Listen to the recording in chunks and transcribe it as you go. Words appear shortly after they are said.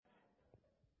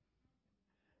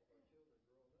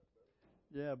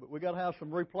Yeah, but we got to have some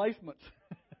replacements.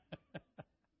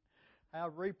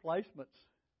 Have replacements.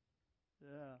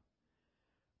 Yeah.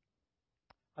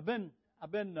 I've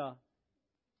been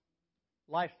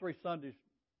last 3 Sundays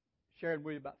sharing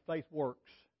with you about faith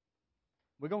works.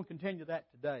 We're going to continue that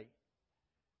today.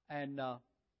 And so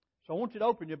I want you to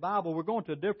open your Bible. We're going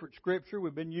to a different scripture.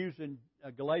 We've been using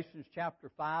Galatians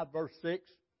chapter 5, verse 6,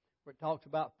 where it talks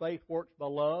about faith works by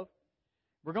love.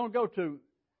 We're going to go to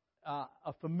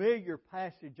a familiar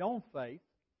passage on faith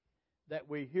that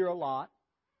we hear a lot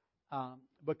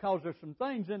because there's some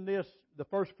things in this, the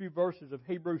first few verses of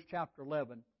Hebrews chapter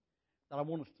 11, that I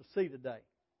want us to see today.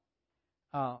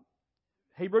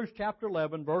 Hebrews chapter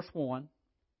 11, verse 1.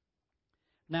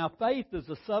 Now faith is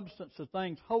the substance of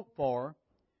things hoped for,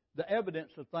 the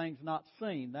evidence of things not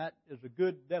seen. That is a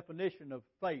good definition of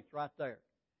faith right there.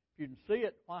 If you can see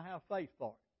it, why have faith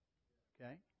for it?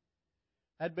 Okay?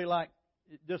 That'd be like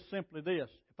just simply this.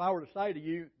 If I were to say to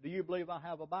you, do you believe I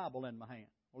have a Bible in my hand?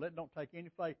 Well, it don't take any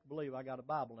faith to believe I got a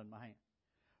Bible in my hand.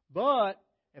 But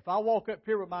if I walk up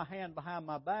here with my hand behind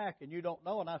my back and you don't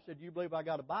know, and I said, you believe I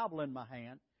got a Bible in my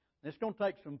hand, it's going to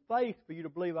take some faith for you to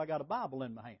believe I got a Bible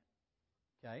in my hand.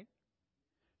 Okay?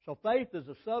 So faith is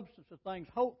the substance of things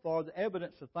hoped for, the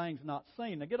evidence of things not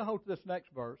seen. Now get a hold of this next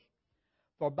verse.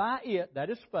 For by it, that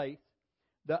is faith,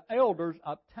 the elders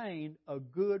obtained a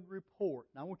good report.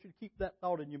 Now I want you to keep that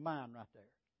thought in your mind right there.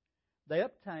 They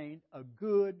obtained a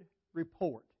good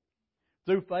report.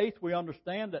 Through faith we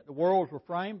understand that the worlds were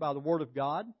framed by the Word of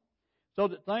God, so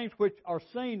that things which are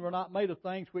seen were not made of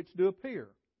things which do appear.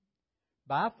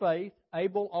 By faith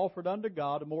Abel offered unto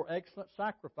God a more excellent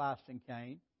sacrifice than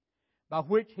Cain, by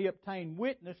which he obtained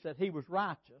witness that he was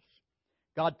righteous,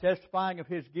 God testifying of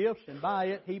his gifts, and by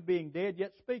it he being dead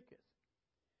yet speaketh.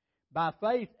 By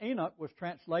faith Enoch was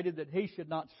translated that he should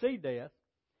not see death,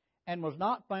 and was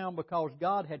not found because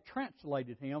God had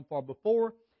translated him, for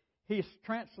before his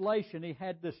translation he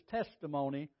had this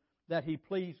testimony that he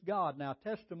pleased God. Now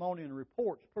testimony and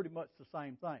report is pretty much the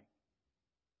same thing.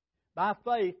 By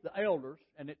faith the elders,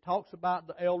 and it talks about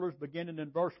the elders beginning in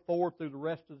verse 4 through the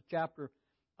rest of the chapter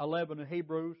 11 of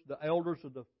Hebrews, the elders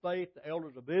of the faith, the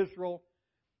elders of Israel,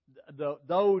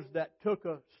 those that took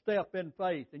a step in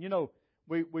faith. And you know,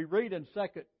 we read in 2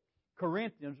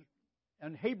 Corinthians,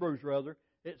 and Hebrews rather,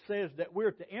 it says that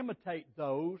we're to imitate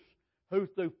those who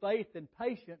through faith and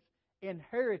patience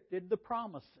inherited the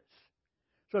promises.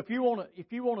 So if you want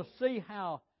to see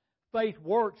how faith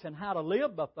works and how to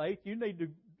live by faith, you need to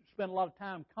spend a lot of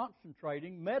time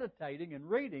concentrating, meditating, and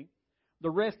reading the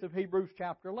rest of Hebrews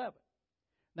chapter 11.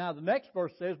 Now the next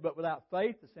verse says, but without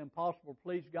faith it's impossible to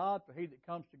please God, for he that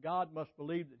comes to God must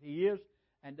believe that He is,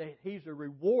 and that He's a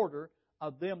rewarder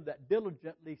of them that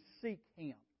diligently seek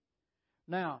Him.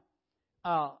 Now,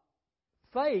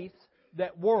 faith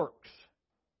that works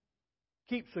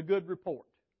keeps a good report.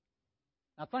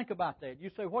 Now think about that.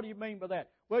 You say, what do you mean by that?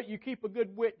 Well, you keep a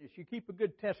good witness. You keep a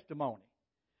good testimony.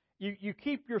 You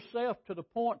keep yourself to the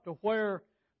point to where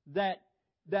that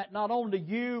not only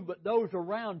you, but those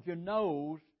around you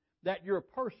knows that you're a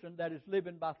person that is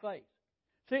living by faith.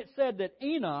 See, it said that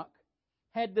Enoch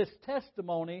had this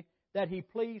testimony that he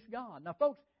pleased God. Now,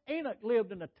 folks, Enoch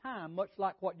lived in a time much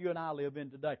like what you and I live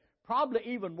in today. Probably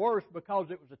even worse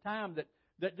because it was a time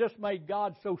that just made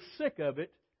God so sick of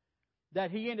it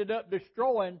that He ended up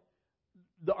destroying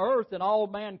the earth and all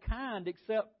mankind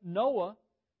except Noah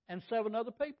and 7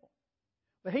 other people.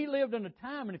 But he lived in a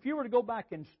time, and if you were to go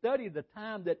back and study the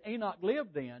time that Enoch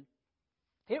lived in,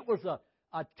 it was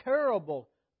a terrible,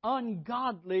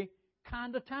 ungodly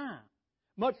kind of time.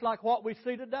 Much like what we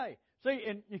see today. See,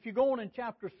 and if you go on in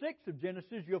chapter 6 of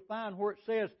Genesis, you'll find where it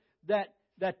says that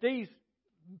these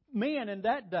men in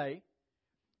that day,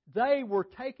 they were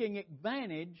taking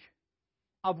advantage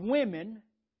of women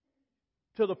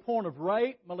to the point of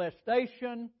rape,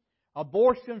 molestation,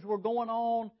 abortions were going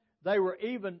on. They were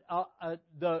even,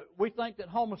 we think that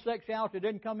homosexuality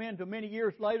didn't come in until many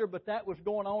years later, but that was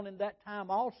going on in that time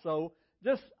also.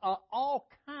 Just all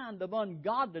kind of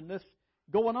ungodliness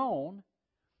going on.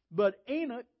 But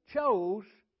Enoch chose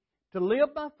to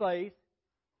live by faith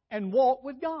and walk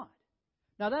with God.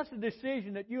 Now that's a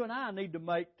decision that you and I need to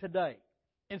make today.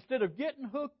 Instead of getting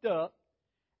hooked up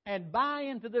and buy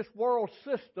into this world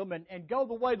system and go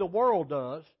the way the world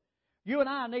does, you and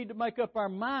I need to make up our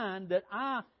mind that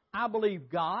I believe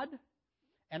God,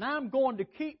 and I'm going to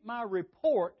keep my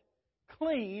report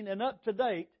clean and up to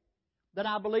date that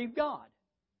I believe God.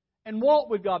 And walk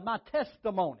with God, my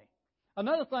testimony.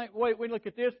 Another thing, way we look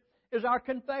at this, is our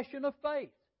confession of faith.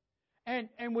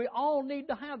 And we all need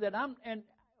to have that.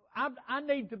 I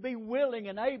need to be willing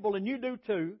and able, and you do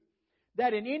too,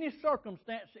 that in any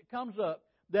circumstance that comes up,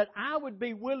 that I would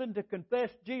be willing to confess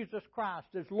Jesus Christ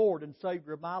as Lord and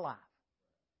Savior of my life.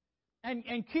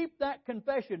 And keep that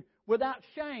confession without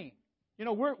shame. You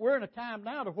know, we're in a time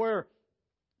now to where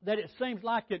that it seems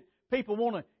like that people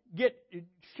want to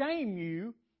shame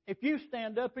you if you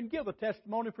stand up and give a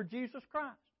testimony for Jesus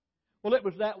Christ. Well, it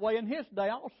was that way in his day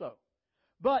also.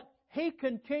 But he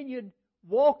continued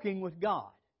walking with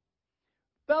God,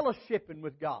 fellowshipping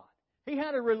with God. He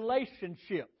had a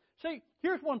relationship. See,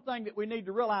 here's one thing that we need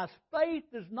to realize. Faith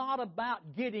is not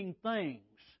about getting things.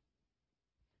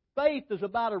 Faith is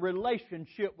about a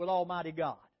relationship with Almighty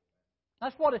God.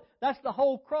 That's the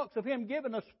whole crux of Him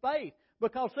giving us faith.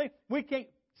 Because, see, we can't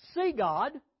see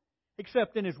God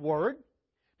except in His Word.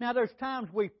 Now, there's times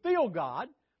we feel God.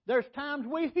 There's times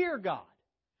we hear God.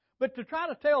 But to try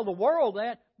to tell the world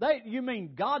you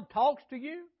mean God talks to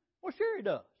you? Well, sure He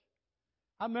does.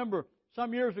 I remember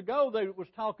some years ago they was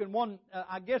talking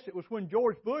I guess it was when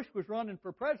George Bush was running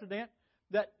for president,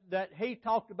 that he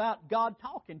talked about God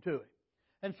talking to him.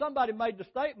 And somebody made the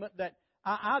statement that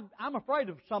I'm afraid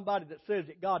of somebody that says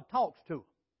that God talks to him.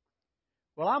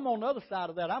 Well, I'm on the other side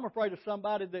of that. I'm afraid of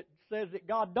somebody that says that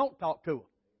God don't talk to them.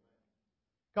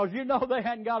 Because you know they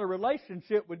hadn't got a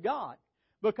relationship with God.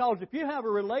 Because if you have a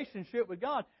relationship with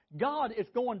God, God is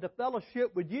going to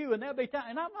fellowship with you. And there'll be time.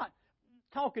 And I'm not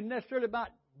talking necessarily about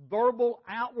verbal,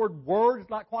 outward words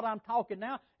like what I'm talking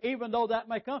now, even though that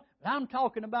may come. But I'm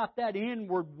talking about that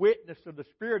inward witness of the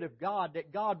Spirit of God,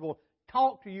 that God will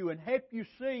talk to you and help you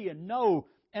see and know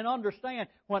and understand.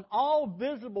 When all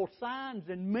visible signs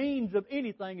and means of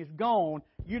anything is gone,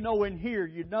 you know in here,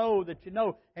 you know that you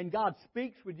know, and God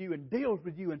speaks with you and deals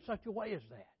with you in such a way as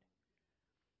that.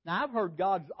 Now, I've heard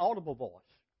God's audible voice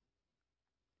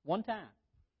one time.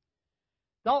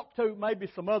 Thought to maybe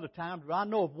some other times, but I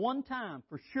know of one time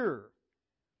for sure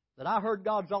that I heard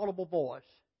God's audible voice.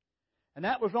 And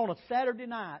that was on a Saturday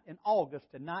night in August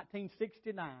in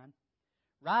 1969.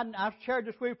 I've shared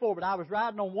this with you before, but I was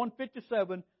riding on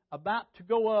 157 about to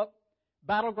go up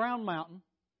Battleground Mountain.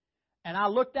 And I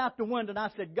looked out the window and I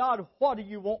said, God, what do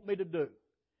you want me to do?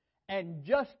 And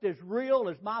just as real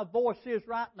as my voice is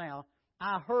right now,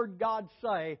 I heard God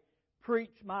say,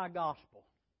 preach my gospel.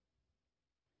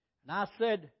 And I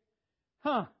said,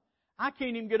 I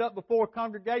can't even get up before a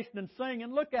congregation and sing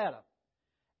and look at them.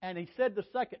 And He said the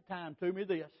second time to me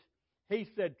this. He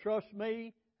said, trust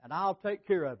me and I'll take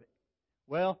care of it.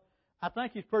 Well, I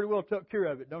think He's pretty well took care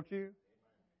of it, don't you?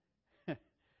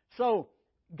 So,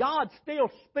 God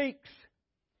still speaks.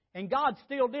 And God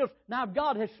still deals. Now,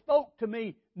 God has spoke to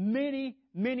me many,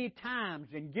 many times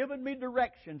and given me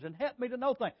directions and helped me to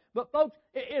know things. But, folks,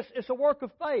 it's a work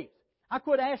of faith. I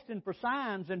quit asking for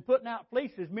signs and putting out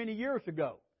fleeces many years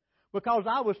ago because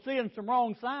I was seeing some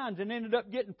wrong signs and ended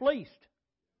up getting fleeced.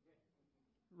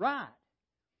 Right.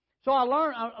 So I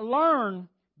learned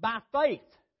by faith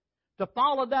to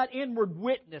follow that inward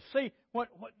witness. See, what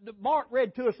Mark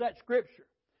read to us that scripture,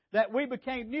 that we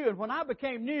became new. And when I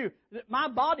became new, my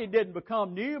body didn't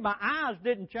become new. My eyes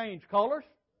didn't change colors.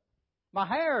 My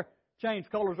hair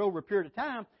changed colors over a period of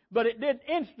time, but it did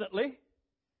instantly.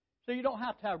 So you don't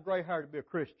have to have gray hair to be a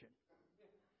Christian.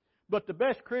 But the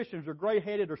best Christians are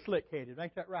gray-headed or slick-headed.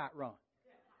 Ain't that right, Ron?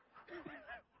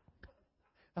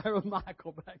 There was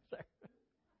Michael back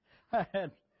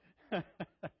there.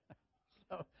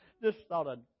 So just thought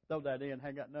I'd throw that in.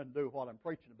 Ain't got nothing to do with what I'm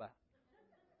preaching about.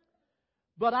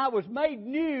 But I was made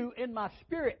new in my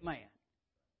spirit man.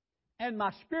 And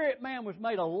my spirit man was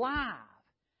made alive.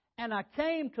 And I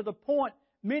came to the point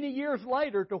many years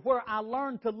later to where I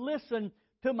learned to listen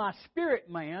to my spirit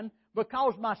man,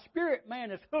 because my spirit man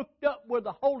is hooked up with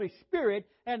the Holy Spirit,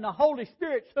 and the Holy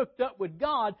Spirit's hooked up with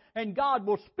God, and God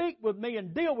will speak with me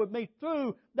and deal with me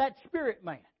through that spirit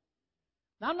man.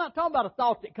 Now, I'm not talking about a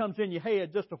thought that comes in your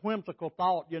head, just a whimsical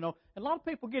thought, you know. And a lot of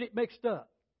people get it mixed up.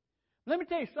 Let me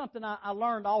tell you something I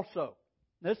learned also.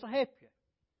 This will help you.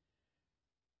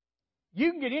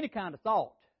 You can get any kind of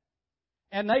thought.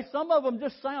 And some of them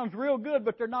just sounds real good,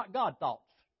 but they're not God thoughts.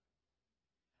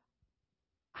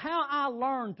 How I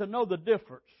learned to know the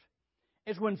difference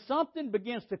is when something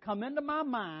begins to come into my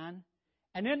mind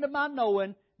and into my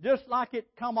knowing, just like it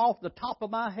come off the top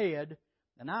of my head,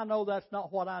 and I know that's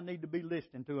not what I need to be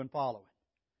listening to and following.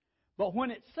 But when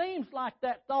it seems like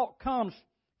that thought comes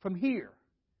from here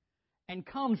and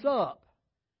comes up,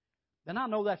 then I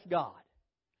know that's God.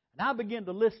 And I begin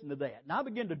to listen to that. And I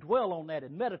begin to dwell on that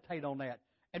and meditate on that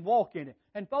and walk in it.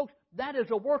 And folks, that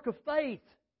is a work of faith.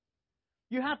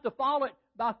 You have to follow it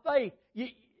by faith.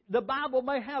 The Bible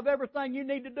may have everything you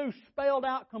need to do spelled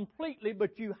out completely,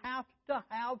 but you have to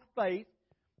have faith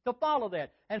to follow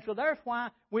that. And so that's why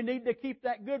we need to keep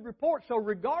that good report. So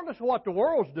regardless of what the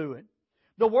world's doing,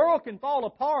 the world can fall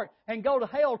apart and go to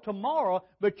hell tomorrow,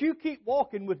 but you keep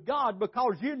walking with God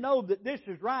because you know that this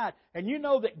is right, and you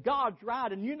know that God's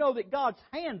right, and you know that God's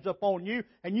hand's upon you,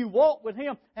 and you walk with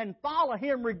Him and follow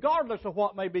Him regardless of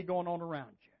what may be going on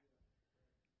around you.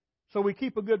 So we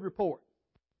keep a good report.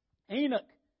 Enoch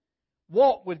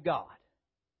walked with God.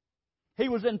 He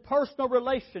was in personal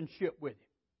relationship with Him.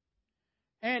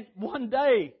 And one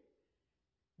day,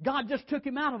 God just took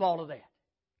him out of all of that.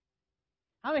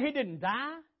 I mean, he didn't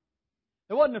die.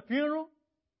 There wasn't a funeral.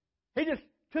 He just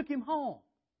took him home.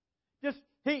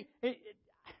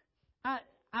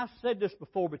 I've said this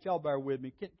before, but y'all bear with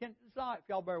me. It's all right if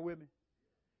y'all bear with me.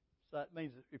 So that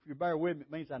means if you bear with me,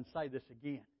 it means I can say this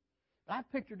again. But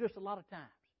I've pictured this a lot of times.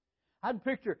 I'd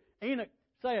picture Enoch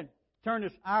saying, turn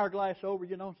this hourglass over,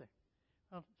 and say,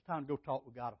 well, it's time to go talk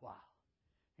with God a while.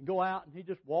 And go out and he'd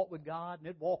just walk with God, and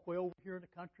they'd walk way over here in the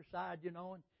countryside,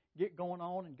 and get going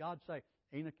on, and God'd say,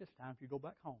 Enoch, it's time for you to go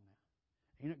back home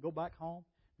now. Enoch, go back home.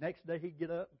 Next day he'd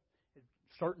get up. At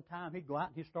a certain time he'd go out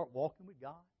and he'd start walking with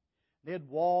God. They'd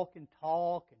walk and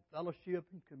talk and fellowship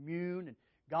and commune, and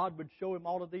God would show him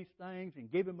all of these things and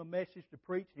give him a message to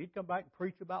preach. And he'd come back and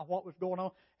preach about what was going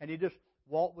on, and he'd just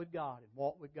walk with God and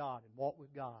walk with God and walk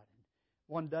with God. And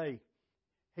one day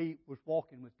he was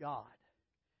walking with God,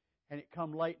 and it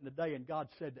come late in the day, and God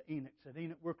said to Enoch,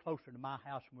 Enoch, we're closer to my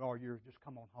house than we are yours. Just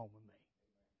come on home with me.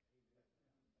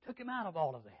 Took him out of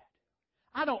all of that.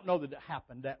 I don't know that it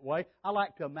happened that way. I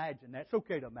like to imagine that. It's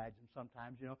okay to imagine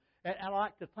sometimes, And I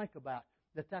like to think about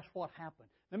that that's what happened.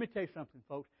 Let me tell you something,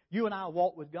 folks. You and I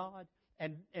walk with God,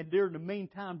 and during the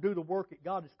meantime do the work that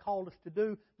God has called us to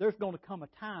do. There's going to come a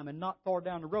time, and not far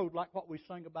down the road, like what we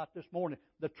sang about this morning,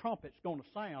 the trumpet's going to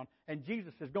sound, and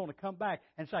Jesus is going to come back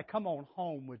and say, come on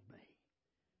home with me.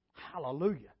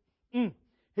 Hallelujah.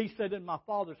 He said, in my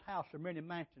Father's house are many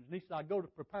mansions. And He said, I go to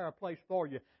prepare a place for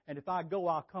you. And if I go,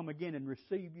 I'll come again and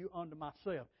receive you unto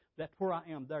myself. That where I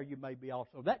am, there you may be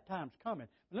also. That time's coming.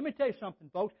 But let me tell you something,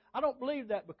 folks. I don't believe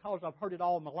that because I've heard it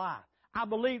all my life. I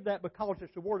believe that because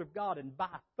it's the Word of God, and by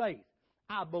faith,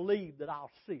 I believe that I'll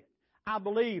see it. I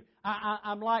believe,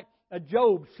 I'm like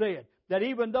Job said, that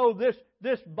even though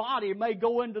this body may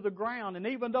go into the ground, and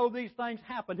even though these things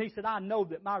happen, he said, I know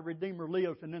that my Redeemer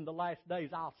lives, and in the last days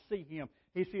I'll see Him.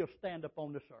 He'll stand up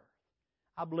on this earth.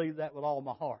 I believe that with all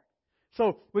my heart.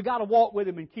 So we've got to walk with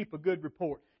Him and keep a good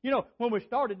report. When we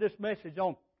started this message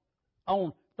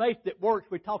on faith that works,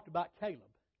 we talked about Caleb.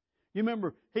 You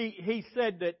remember, he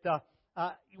said that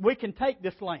we can take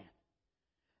this land.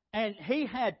 And he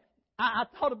had, I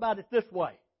thought about it this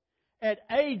way. At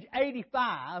age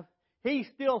 85, he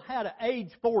still had an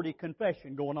age 40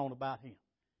 confession going on about him.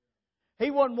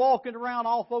 He wasn't walking around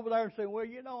off over there and saying, well,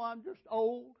 I'm just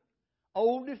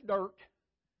old as dirt.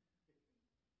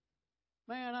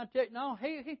 Man, I tell you, no,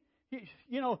 he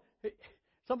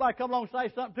somebody come along and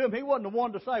say something to him, he wasn't the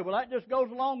one to say, well, that just goes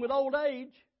along with old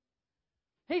age.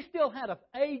 He still had an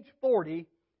age 40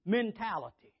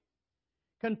 mentality,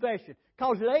 confession.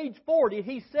 Because at age 40,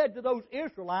 he said to those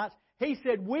Israelites, he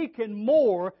said, we can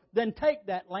more than take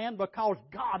that land because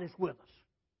God is with us.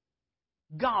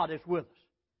 God is with us.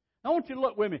 Now, I want you to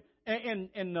look with me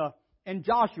in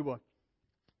Joshua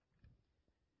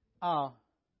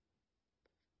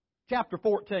chapter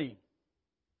 14.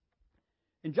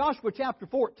 In Joshua chapter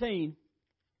 14,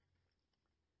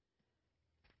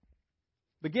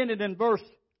 beginning in verse,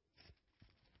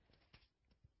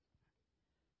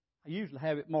 I usually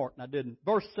have it marked and I didn't.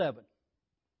 Verse 7.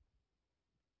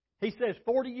 He says,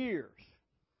 40 years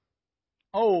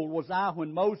old was I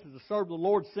when Moses, the servant of the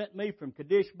Lord, sent me from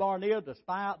Kadesh Barnea to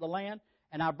spy out the land,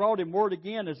 and I brought him word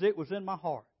again as it was in my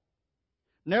heart.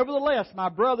 Nevertheless, my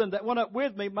brethren that went up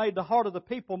with me made the heart of the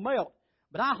people melt,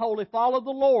 but I wholly followed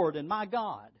the Lord and my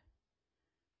God.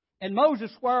 And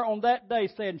Moses swore on that day,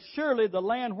 saying, surely the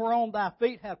land whereon thy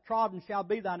feet have trodden shall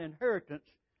be thine inheritance,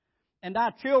 and thy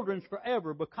children's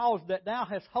forever, because that thou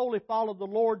hast wholly followed the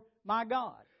Lord my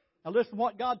God. Now listen to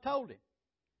what God told him.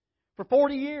 For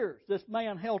 40 years this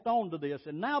man held on to this,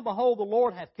 and now behold, the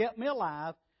Lord hath kept me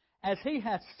alive, as He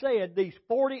hath said, these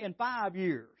 45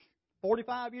 years.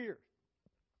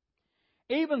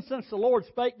 Even since the Lord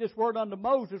spake this word unto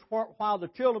Moses, while the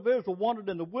children of Israel wandered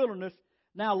in the wilderness,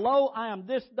 now lo, I am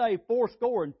this day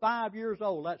 85 years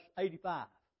old. That's 85.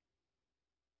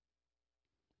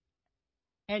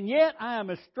 And yet I am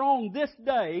as strong this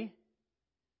day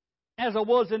as I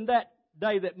was in that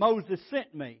day that Moses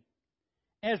sent me.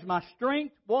 As my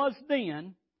strength was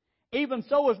then, even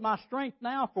so is my strength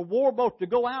now for war both to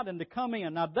go out and to come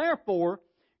in. Now therefore,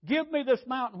 Give me this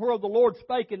mountain whereof the Lord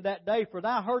spake in that day, for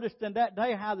thou heardest in that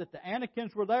day how that the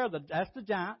Anakims were there, that's the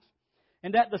giants,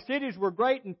 and that the cities were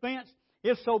great and fenced.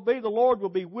 If so be the Lord will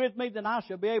be with me, then I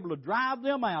shall be able to drive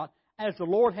them out, as the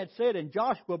Lord had said. And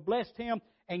Joshua blessed him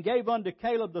and gave unto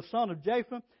Caleb the son of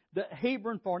Jephthah the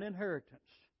Hebron for an inheritance.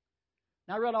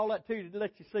 Now I read all that to you to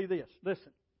let you see this.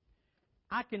 Listen,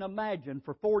 I can imagine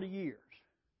for 40 years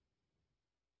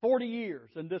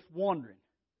in this wandering,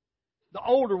 the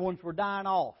older ones were dying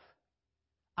off.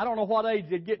 I don't know what age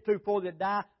they'd get to before they'd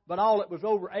die, but all that was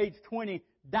over age 20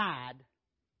 died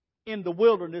in the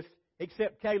wilderness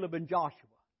except Caleb and Joshua.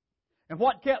 And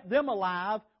what kept them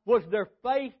alive was their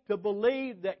faith to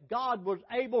believe that God was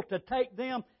able to take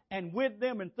them and with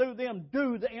them and through them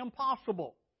do the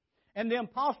impossible. And the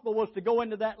impossible was to go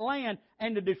into that land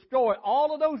and to destroy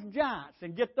all of those giants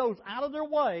and get those out of their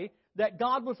way, that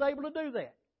God was able to do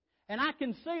that. And I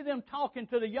can see them talking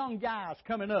to the young guys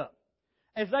coming up.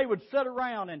 As they would sit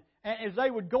around and as they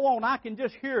would go on, I can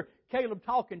just hear Caleb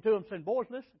talking to them saying, boys,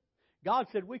 listen, God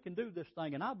said we can do this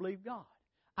thing, and I believe God.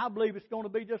 I believe it's going to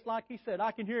be just like He said.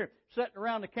 I can hear him sitting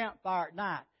around the campfire at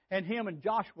night and him and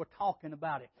Joshua talking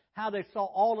about it, how they saw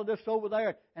all of this over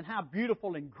there and how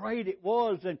beautiful and great it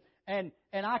was. And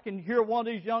I can hear one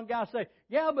of these young guys say,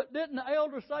 yeah, but didn't the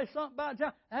elders say something about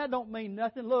John? That don't mean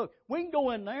nothing. Look, we can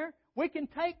go in there. We can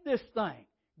take this thing.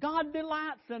 God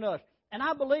delights in us. And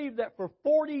I believe that for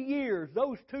 40 years,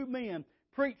 those two men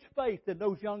preached faith to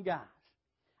those young guys.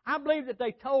 I believe that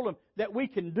they told them that we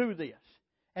can do this.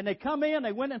 And they come in,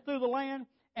 they went in through the land,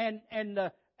 and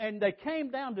they came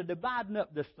down to dividing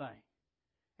up this thing.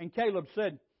 And Caleb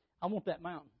said, I want that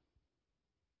mountain.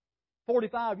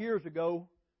 45 years ago,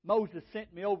 Moses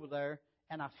sent me over there,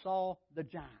 and I saw the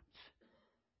giants.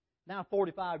 Now,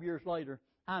 45 years later,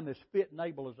 I'm as fit and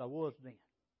able as I was then.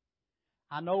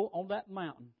 I know on that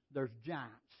mountain there's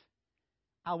giants.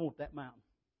 I want that mountain.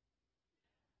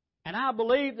 And I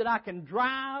believe that I can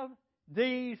drive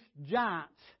these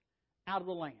giants out of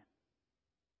the land.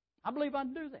 I believe I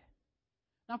can do that.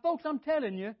 Now, folks, I'm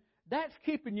telling you, that's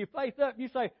keeping your faith up. You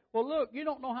say, well, look, you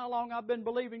don't know how long I've been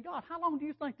believing God. How long do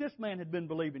you think this man had been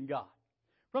believing God?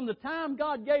 From the time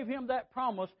God gave him that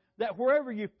promise that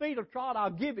wherever your feet are trod,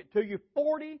 I'll give it to you,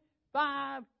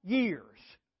 45 years.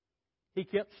 He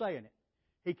kept saying it.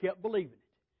 He kept believing it.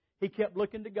 He kept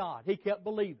looking to God. He kept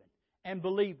believing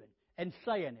and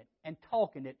saying it and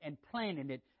talking it and planning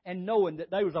it and knowing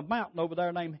that there was a mountain over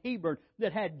there named Hebron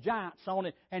that had giants on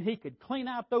it, and he could clean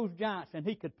out those giants and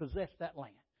he could possess that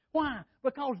land. Why?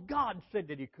 Because God said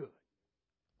that He could.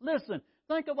 Listen,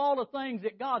 think of all the things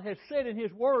that God has said in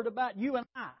His Word about you and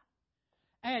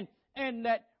I. And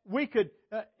that we could,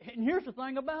 and here's the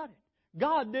thing about it.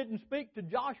 God didn't speak to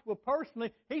Joshua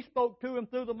personally. He spoke to him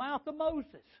through the mouth of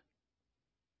Moses.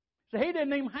 So he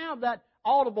didn't even have that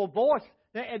audible voice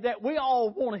that we all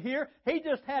want to hear. He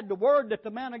just had the word that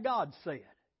the man of God said.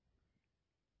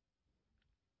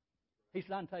 He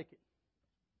said, I can take it.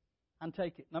 I can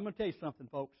take it. And I'm going to tell you something,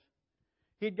 folks.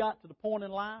 He'd got to the point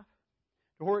in life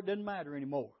to where it didn't matter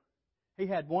anymore. He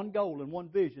had one goal and one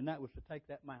vision, that was to take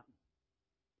that mountain.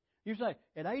 You say,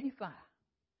 at 85?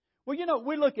 Well, you know,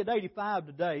 we look at 85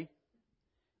 today,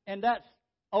 and that's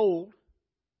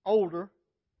older,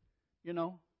 you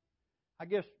know. I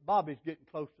guess Bobby's getting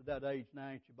close to that age now,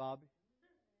 ain't you, Bobby?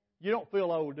 You don't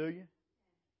feel old, do you?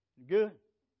 Good.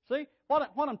 See, what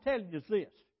I'm telling you is this.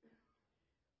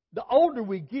 The older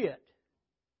we get,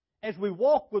 as we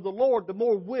walk with the Lord, the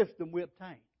more wisdom we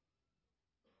obtain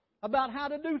about how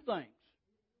to do things,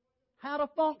 how to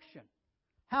function,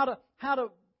 how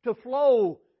to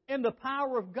flow in the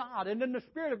power of God and in the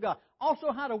Spirit of God.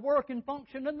 Also how to work and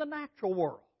function in the natural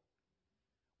world.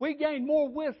 We gain more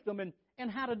wisdom in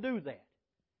how to do that.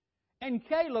 And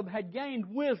Caleb had gained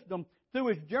wisdom through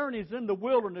his journeys in the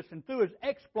wilderness and through his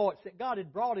exploits that God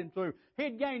had brought him through. He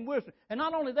had gained wisdom. And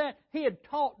not only that, he had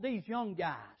taught these young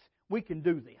guys, we can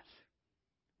do this.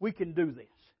 We can do this.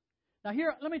 Now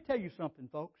here, let me tell you something,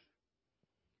 folks.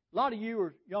 A lot of you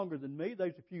are younger than me.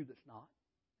 There's a few that's not.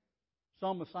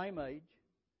 Some the same age.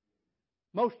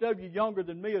 Most of you younger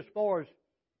than me as far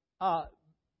as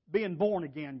being born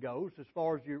again goes, as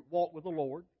far as your walk with the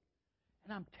Lord.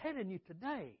 And I'm telling you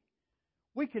today,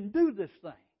 we can do this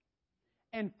thing.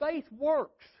 And faith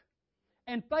works.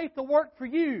 And faith will work for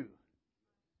you.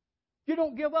 You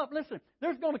don't give up. Listen,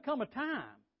 there's going to come a time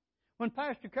when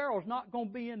Pastor Carol's not going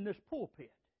to be in this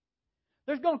pulpit.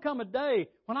 There's going to come a day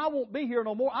when I won't be here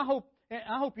no more. I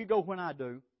hope you go when I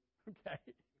do. Okay.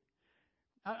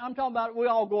 I'm talking about we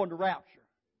all go into rapture.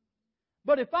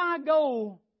 But if I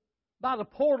go by the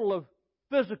portal of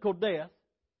physical death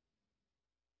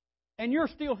and you're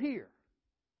still here,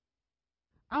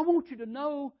 I want you to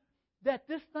know that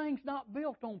this thing's not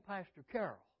built on Pastor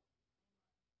Carroll.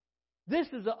 This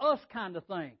is a us kind of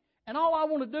thing. And all I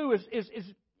want to do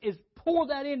is pour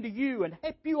that into you and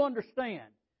help you understand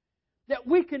that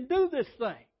we can do this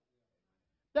thing.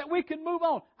 That we can move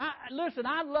on. Listen,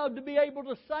 I'd love to be able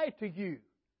to say to you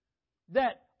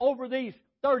that over these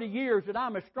 30 years that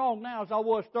I'm as strong now as I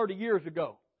was 30 years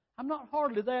ago. I'm not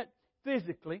hardly that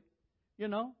physically,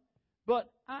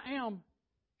 but I am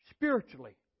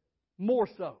spiritually more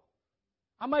so.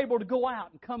 I'm able to go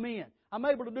out and come in. I'm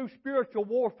able to do spiritual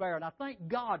warfare, and I thank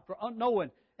God for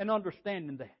knowing and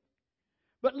understanding that.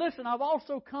 But listen, I've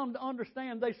also come to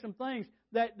understand there's some things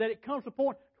that it comes to a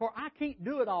point where I can't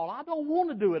do it all. I don't want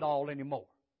to do it all anymore.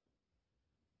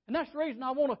 And that's the reason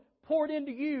I want to pour it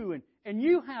into you, and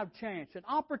you have chance and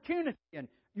opportunity, and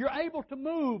you're able to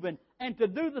move and to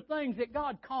do the things that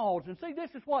God calls. And see, this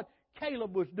is what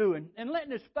Caleb was doing and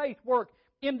letting his faith work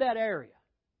in that area.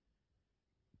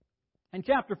 In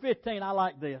chapter 15, I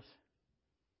like this.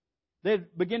 They're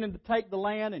beginning to take the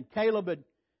land, and Caleb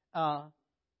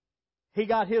he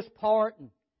got his part, and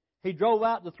he drove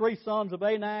out the 3 sons of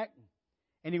Anak,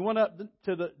 and he went up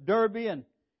to the Derbe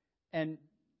and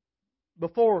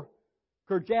before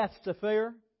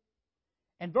Kirjath-Sepher.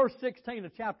 And verse 16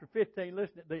 of chapter 15,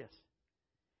 listen to this.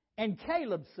 And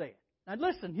Caleb said, now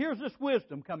listen, here's this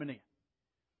wisdom coming in.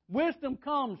 Wisdom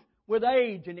comes with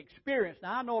age and experience.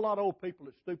 Now, I know a lot of old people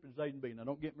that's stupid as they can be. Now,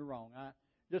 don't get me wrong.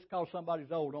 Just because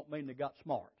somebody's old don't mean they got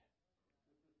smart.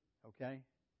 Okay?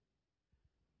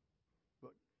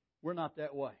 But we're not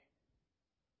that way.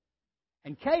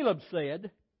 And Caleb said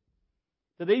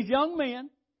to these young men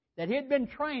that he had been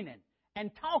training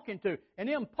and talking to and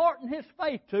imparting his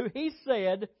faith to, he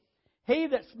said, He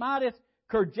that smiteth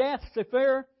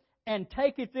Kirjath-Sepher and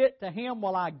taketh it to him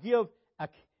will I give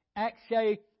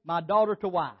Achsah my daughter to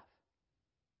wife.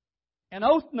 And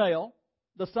Othniel,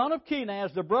 the son of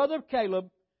Kenaz, the brother of Caleb,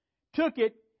 took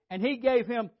it, and he gave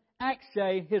him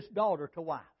Achsah his daughter to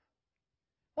wife.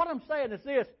 What I'm saying is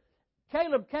this.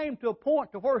 Caleb came to a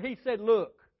point to where he said,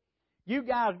 look, you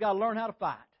guys got to learn how to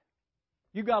fight.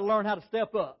 You've got to learn how to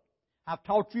step up. I've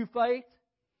taught you faith.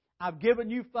 I've given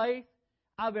you faith.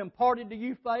 I've imparted to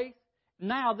you faith.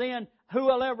 Now then, who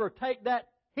will ever take that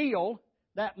hill,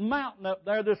 that mountain up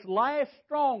there, this last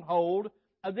stronghold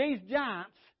of these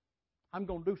giants, I'm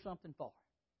going to do something for.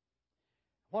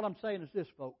 What I'm saying is this,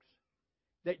 folks,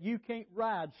 that you can't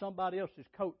ride somebody else's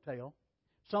coattail,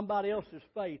 somebody else's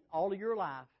faith all of your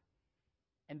life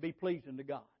and be pleasing to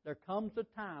God. There comes a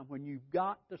time when you've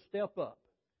got to step up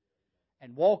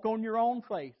and walk on your own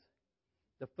faith,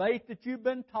 the faith that you've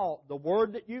been taught, the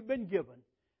word that you've been given,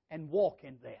 and walk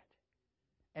in that.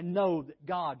 And know that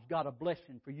God's got a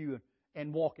blessing for you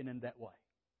and walking in that way.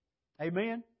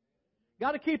 Amen?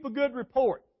 Got to keep a good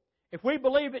report. If we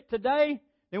believe it today,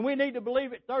 then we need to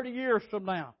believe it 30 years from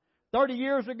now. 30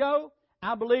 years ago,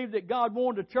 I believed that God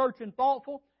wanted a church in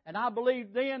Faultville, and I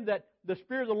believed then that the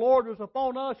Spirit of the Lord was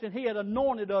upon us, and He had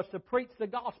anointed us to preach the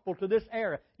gospel to this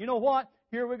area. You know what?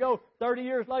 Here we go. 30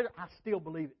 years later, I still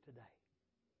believe it today.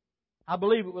 I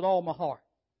believe it with all my heart.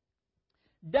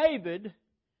 David,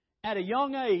 at a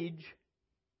young age,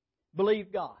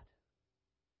 believed God.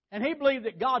 And he believed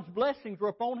that God's blessings were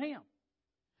upon him.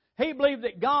 He believed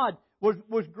that God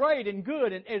was great and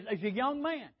good as a young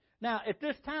man. Now, at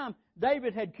this time,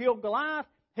 David had killed Goliath.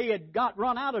 He had got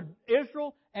run out of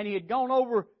Israel, and he had gone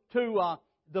over to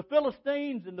the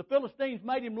Philistines, and the Philistines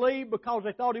made him leave because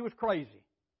they thought he was crazy.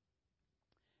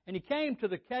 And he came to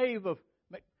the cave of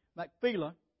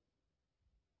Machpelah,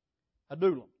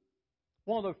 Adullam.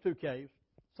 One of those two caves,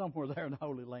 somewhere there in the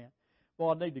Holy Land.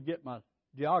 Boy, I need to get my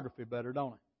geography better,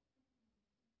 don't I?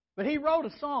 But he wrote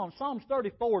a psalm, Psalms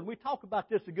 34, and we talk about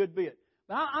this a good bit.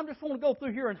 But I just want to go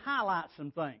through here and highlight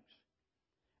some things.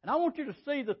 And I want you to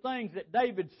see the things that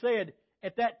David said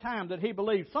at that time that he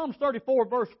believed. Psalms 34,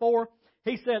 verse 4,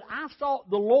 he said, I sought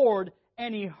the Lord,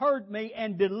 and He heard me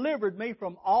and delivered me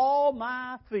from all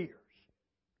my fears.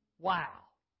 Wow.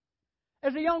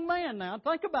 As a young man now,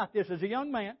 think about this as a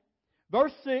young man.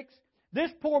 Verse 6, this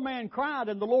poor man cried,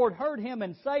 and the Lord heard him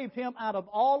and saved him out of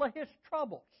all of his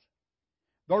troubles.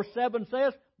 Verse 7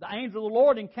 says, the angel of the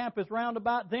Lord encampeth round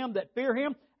about them that fear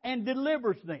Him and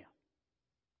delivers them.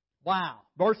 Wow.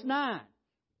 Verse 9,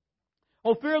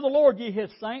 O fear the Lord, ye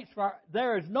His saints, for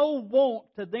there is no want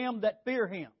to them that fear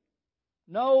Him.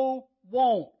 No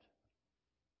want.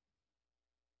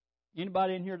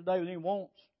 Anybody in here today with any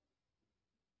wants?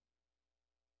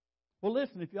 Well,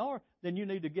 listen, if you are, then you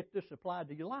need to get this applied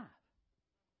to your life.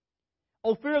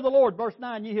 O fear the Lord, verse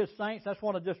 9, ye His saints, that's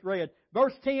what I just read.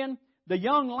 Verse 10, The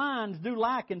young lions do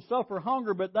lack and suffer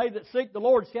hunger, but they that seek the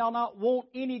Lord shall not want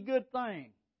any good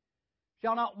thing.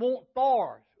 Shall not want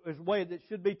for, is the way that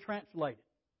should be translated.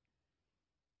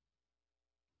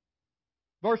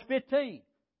 Verse 15.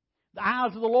 The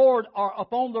eyes of the Lord are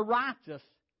upon the righteous.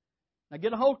 Now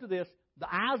get a hold of this. The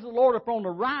eyes of the Lord are upon the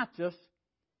righteous,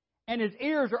 and His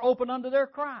ears are open unto their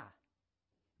cry.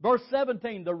 Verse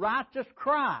 17. The righteous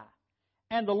cry,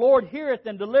 and the Lord heareth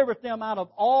and delivereth them out of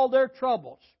all their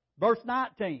troubles. Verse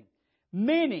 19.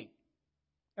 Many,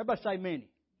 everybody say many,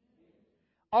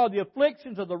 are the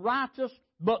afflictions of the righteous,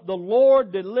 but the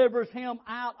Lord delivers him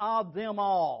out of them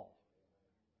all.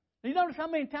 You notice how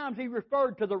many times He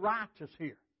referred to the righteous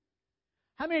here?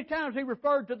 How many times He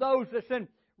referred to those that's in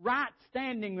right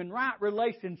standing and right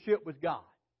relationship with God?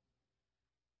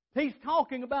 He's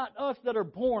talking about us that are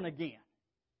born again.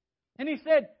 And He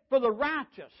said, for the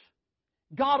righteous,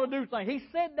 God will do things. He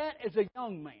said that as a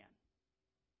young man.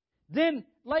 Then,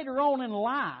 later on in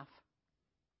life,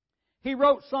 he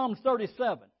wrote Psalms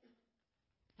 37.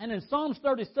 And in Psalms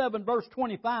 37, verse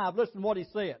 25, listen to what he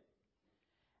said.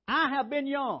 I have been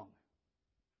young.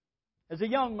 As a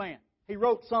young man, he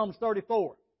wrote Psalms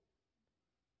 34.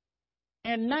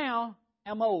 And now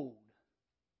am old.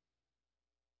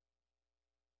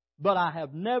 But I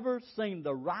have never seen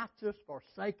the righteous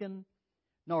forsaken,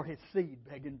 nor his seed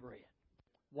begging bread.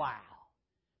 Wow.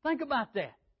 Think about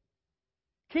that.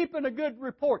 Keeping a good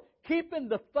report. Keeping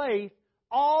the faith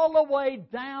all the way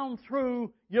down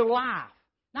through your life.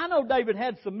 Now, I know David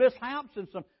had some mishaps and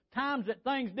some times that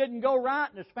things didn't go right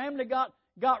and his family got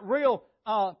real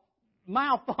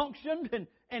malfunctioned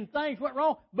and things went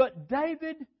wrong. But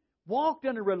David walked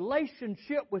in a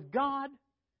relationship with God.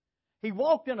 He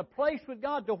walked in a place with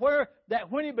God to where that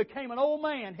when he became an old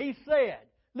man, he said,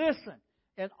 listen,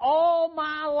 in all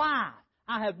my life,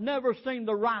 I have never seen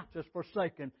the righteous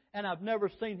forsaken, and I've never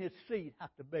seen his seed have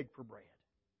to beg for bread.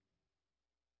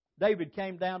 David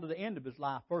came down to the end of his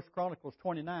life, 1 Chronicles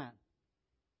 29.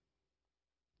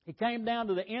 He came down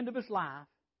to the end of his life,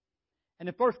 and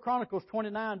in 1 Chronicles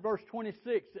 29, verse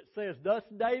 26, it says, thus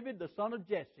David, the son of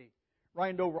Jesse,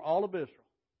 reigned over all of Israel.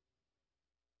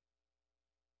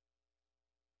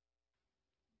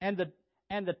 And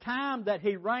the time that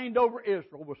he reigned over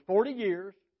Israel was 40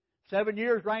 years. 7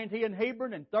 years reigned he in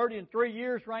Hebron, and 33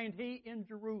 years reigned he in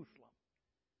Jerusalem.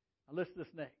 Now listen to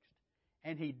this next.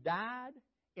 And he died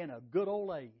in a good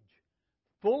old age,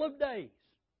 full of days,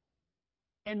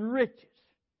 and riches,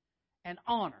 and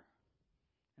honor.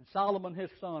 And Solomon his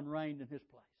son reigned in his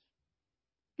place.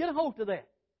 Get a hold of that.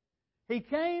 He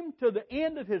came to the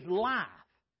end of his life.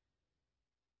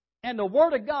 And the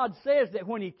Word of God says that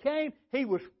when he came, he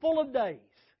was full of days,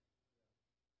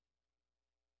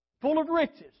 full of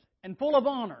riches, and full of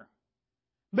honor,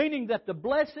 meaning that the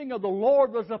blessing of the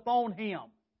Lord was upon him.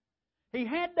 He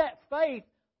had that faith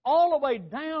all the way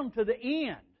down to the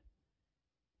end.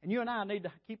 And you and I need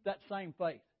to keep that same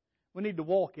faith. We need to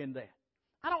walk in that.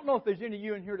 I don't know if there's any of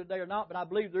you in here today or not, but I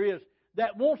believe there is,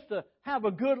 that wants to have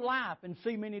a good life and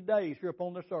see many days here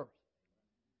upon this earth.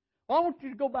 Well, I want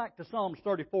you to go back to Psalms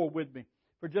 34 with me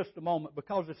for just a moment,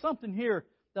 because there's something here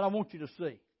that I want you to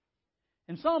see.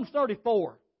 In Psalms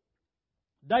 34,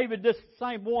 David, this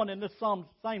same one in this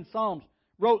same Psalms,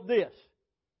 wrote this.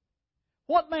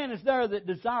 What man is there that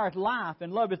desireth life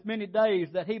and loveth many days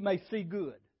that he may see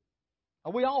good?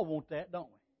 Now, we all want that, don't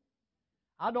we?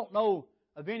 I don't know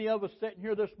of any of us sitting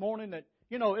here this morning that,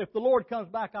 if the Lord comes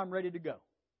back, I'm ready to go.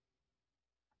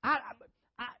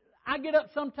 I get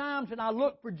up sometimes and I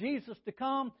look for Jesus to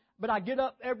come, but I get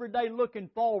up every day looking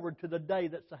forward to the day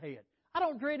that's ahead. I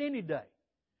don't dread any day.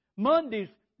 Mondays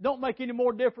don't make any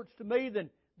more difference to me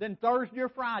than Thursday or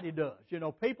Friday does.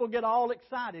 People get all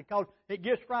excited because it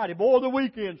gets Friday. Boy, the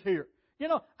weekend's here.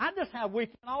 I just have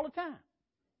weekend all the time.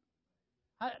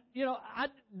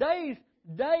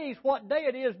 Days, what day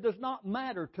it is does not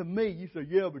matter to me. You say,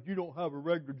 yeah, but you don't have a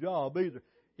regular job either.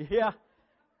 Yeah.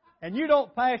 And you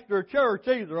don't pastor a church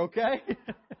either, okay?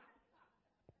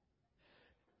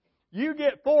 You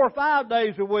get 4 or 5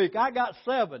 days a week. I got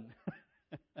 7.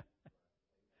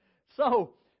 So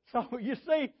you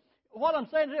see, what I'm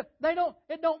saying is,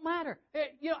 it don't matter.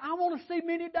 I want to see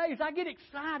many days. I get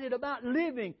excited about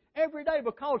living every day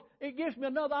because it gives me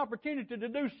another opportunity to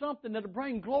do something that will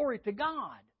bring glory to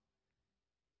God.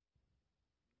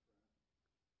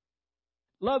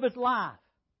 Loveth life.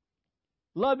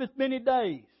 Loveth many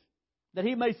days that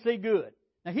he may see good.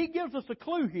 Now, he gives us a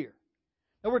clue here.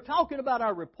 Now, we're talking about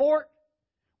our report.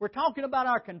 We're talking about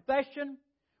our confession.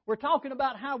 We're talking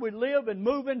about how we live and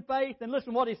move in faith. And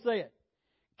listen to what he said.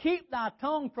 Keep thy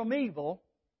tongue from evil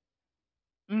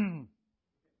and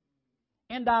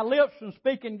and thy lips from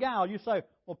speaking guile. You say,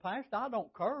 well, Pastor, I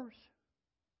don't curse.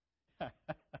 I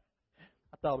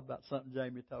thought about something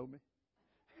Jamie told me.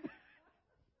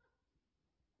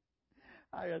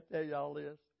 I got to tell you all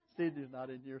this. Sydney's not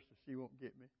in here, so she won't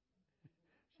get me.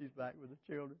 She's back with the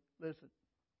children. Listen,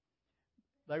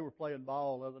 they were playing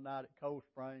ball the other night at Cold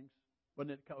Springs.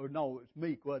 Wasn't it? No, it was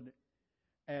Meek, wasn't it?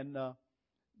 And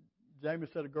Jamie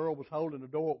said a girl was holding the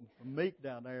door open for Meek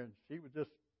down there, and she was just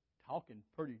talking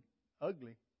pretty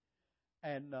ugly.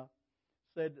 And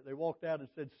said that they walked out and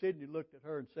said, Sydney looked at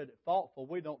her and said, "It's thoughtful.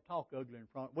 We don't talk ugly in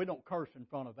front. We don't curse in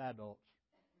front of adults."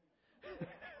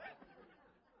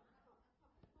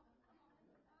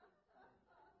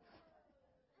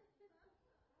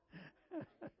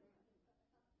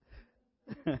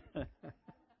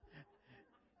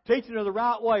 Teaching her the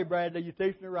right way, Bradley. You're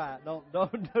teaching her right. Don't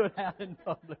do it out in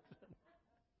public.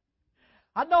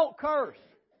 I don't curse.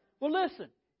 Well, listen.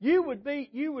 You would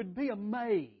be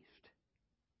amazed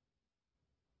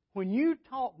when you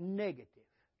talk negative,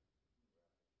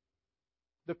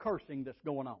 the cursing that's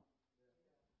going on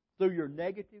through your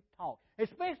negative talk.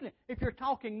 Especially if you're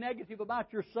talking negative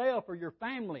about yourself or your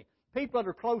family, people that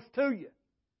are close to you.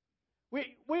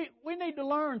 We need to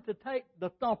learn to take the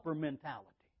thumper mentality.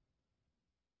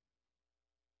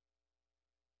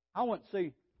 I went to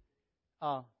see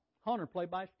Hunter play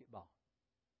basketball.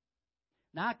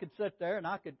 Now I could sit there and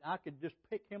I could just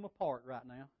pick him apart right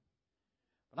now.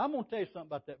 But I'm going to tell you something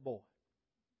about that boy.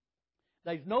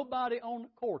 There's nobody on the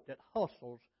court that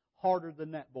hustles harder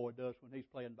than that boy does when he's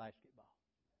playing basketball.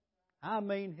 I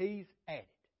mean, he's at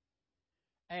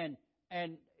it.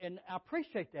 And I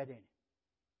appreciate that in him.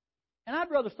 And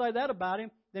I'd rather say that about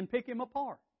him than pick him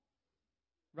apart.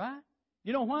 Right?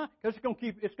 You know why? Because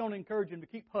it's going to encourage him to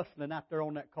keep hustling out there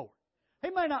on that court.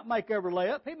 He may not make every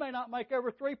layup. He may not make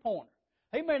every three-pointer.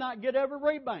 He may not get every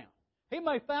rebound. He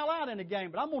may foul out in a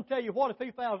game, but I'm going to tell you what, if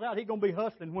he fouls out, he's going to be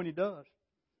hustling when he does.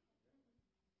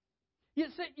 You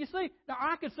see, now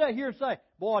I could sit here and say,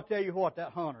 boy, I tell you what,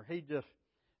 that Hunter, he needs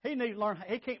to learn,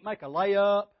 he can't make a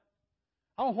layup.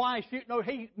 I don't know why he's shooting, no,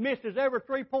 he misses every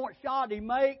three-point shot he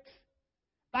makes,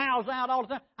 fouls out all the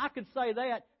time. I could say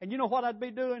that, and you know what I'd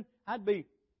be doing? I'd be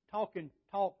talking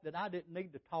talk that I didn't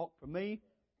need to talk for me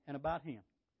and about him.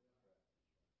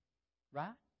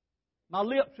 Right? My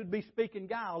lips would be speaking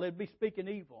guile. They'd be speaking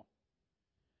evil.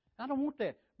 I don't want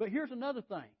that. But here's another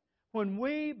thing. When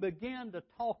we begin to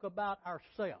talk about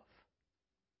ourselves,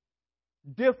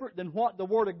 different than what the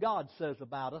Word of God says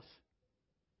about us,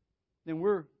 then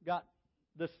we've got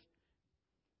this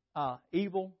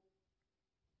evil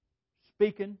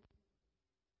speaking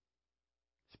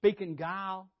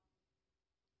guile,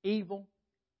 evil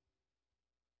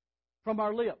from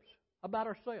our lips about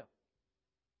ourselves.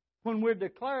 When we're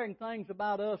declaring things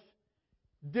about us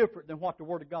different than what the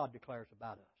Word of God declares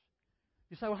about us.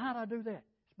 You say, well, how do I do that?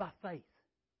 It's by faith.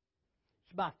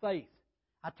 It's by faith.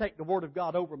 I take the Word of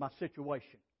God over my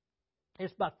situation.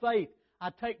 It's by faith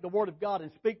I take the Word of God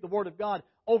and speak the Word of God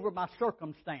over my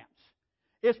circumstance.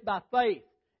 It's by faith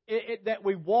that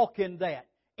we walk in that.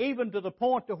 Even to the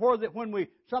point to where that when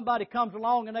somebody comes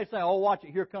along and they say, oh, watch it,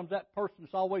 here comes that person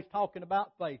that's always talking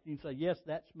about faith. You can say, yes,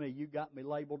 that's me. You got me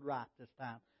labeled right this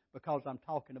time because I'm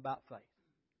talking about faith.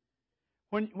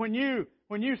 When you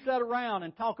sit around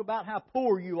and talk about how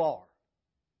poor you are,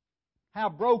 how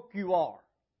broke you are,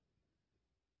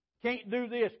 can't do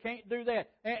this, can't do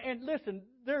that. And listen,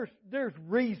 there's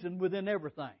reason within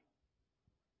everything.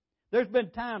 There's been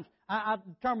times, I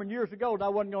determined years ago that I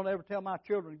wasn't going to ever tell my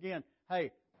children again,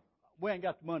 hey, we ain't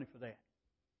got the money for that.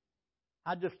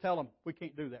 I just tell them, we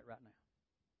can't do that right now.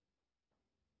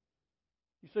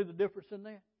 You see the difference in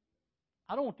that?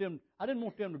 I didn't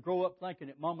want them to grow up thinking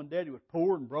that Mom and Daddy was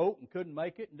poor and broke and couldn't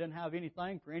make it and didn't have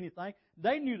anything for anything.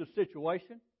 They knew the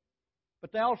situation,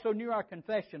 but they also knew our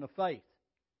confession of faith.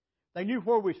 They knew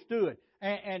where we stood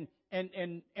and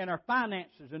our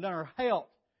finances and our health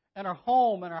and our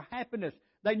home and our happiness.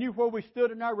 They knew where we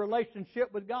stood in our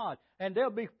relationship with God. And they'll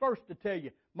be first to tell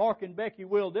you, Mark and Becky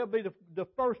will, they'll be the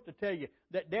first to tell you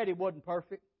that Daddy wasn't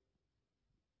perfect.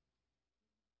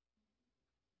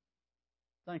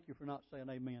 Thank you for not saying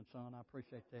amen, son. I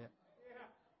appreciate that.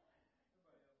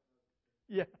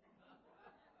 Yeah.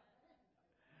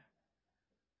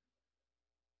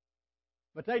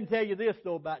 But they can tell you this,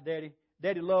 though, about Daddy.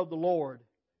 Daddy loved the Lord,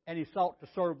 and he sought to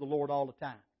serve the Lord all the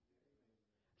time.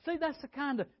 See, that's the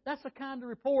kind of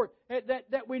report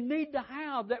that we need to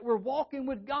have, that we're walking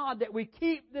with God, that we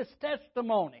keep this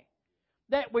testimony,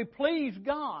 that we please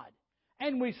God,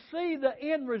 and we see the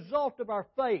end result of our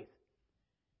faith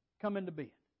come into being.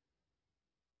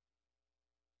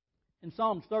 In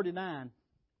Psalms 39,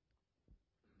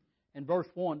 In verse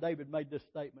 1, David made this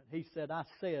statement. He said, I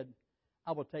said,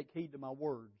 I will take heed to my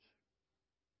words,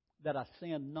 that I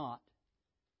sin not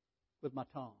with my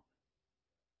tongue.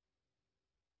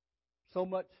 So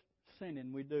much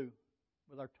sinning we do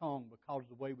with our tongue because of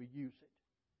the way we use it.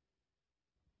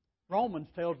 Romans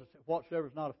tells us that whatsoever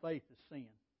is not of faith is sin.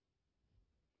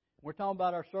 We're talking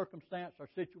about our circumstance, our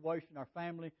situation, our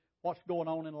family, what's going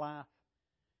on in life.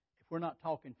 If we're not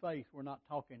talking faith, we're not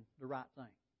talking the right thing.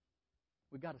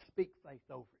 We've got to speak faith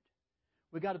over it.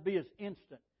 We've got to be as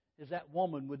instant as that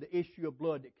woman with the issue of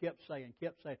blood that kept saying.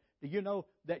 Do you know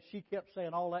that she kept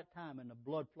saying all that time and the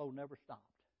blood flow never stopped?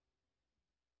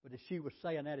 But as she was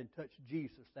saying that and touched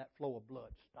Jesus, that flow of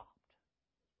blood stopped.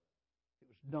 It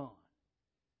was done.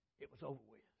 It was over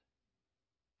with.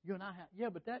 You and I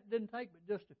have, but that didn't take but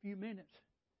just a few minutes.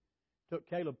 It took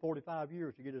Caleb 45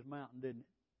 years to get his mountain, didn't it?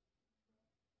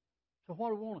 So what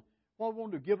do we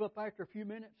want to do? Give up after a few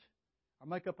minutes? Or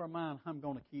make up our mind, I'm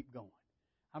going to keep going.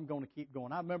 I'm going to keep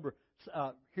going. I remember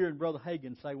hearing Brother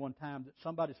Hagin say one time that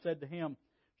somebody said to him,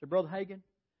 Brother Hagin,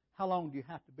 how long do you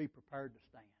have to be prepared to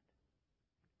stand?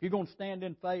 If you're going to stand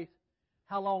in faith,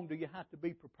 how long do you have to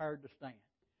be prepared to stand?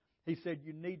 He said,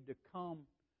 you need to come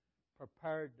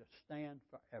prepared to stand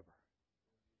forever.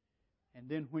 And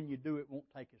then when you do, it won't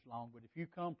take as long. But if you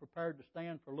come prepared to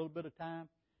stand for a little bit of time,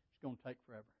 it's going to take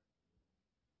forever.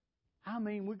 I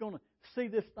mean, we're going to see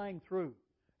this thing through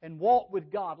and walk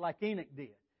with God like Enoch did.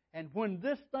 And when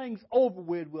this thing's over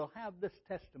with, we'll have this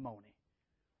testimony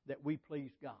that we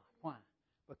pleased God. Why?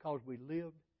 Because we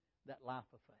lived that life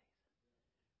of faith.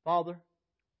 Father,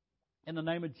 in the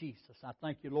name of Jesus, I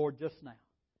thank you, Lord, just now,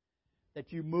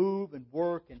 that you move and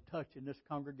work and touch in this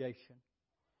congregation.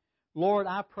 Lord,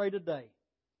 I pray today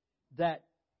that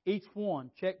each one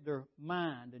check their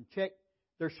mind and check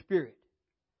their spirit.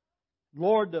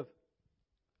 Lord,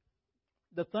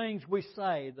 the things we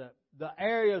say, the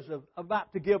areas of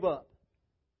about to give up.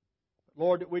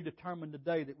 Lord, that we determine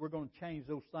today that we're going to change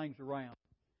those things around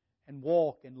and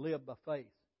walk and live by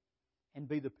faith and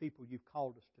be the people you've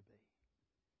called us to be.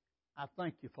 I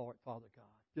thank you for it, Father God.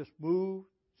 Just move,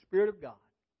 Spirit of God,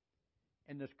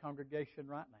 in this congregation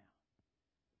right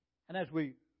now.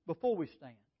 And before we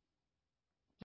stand,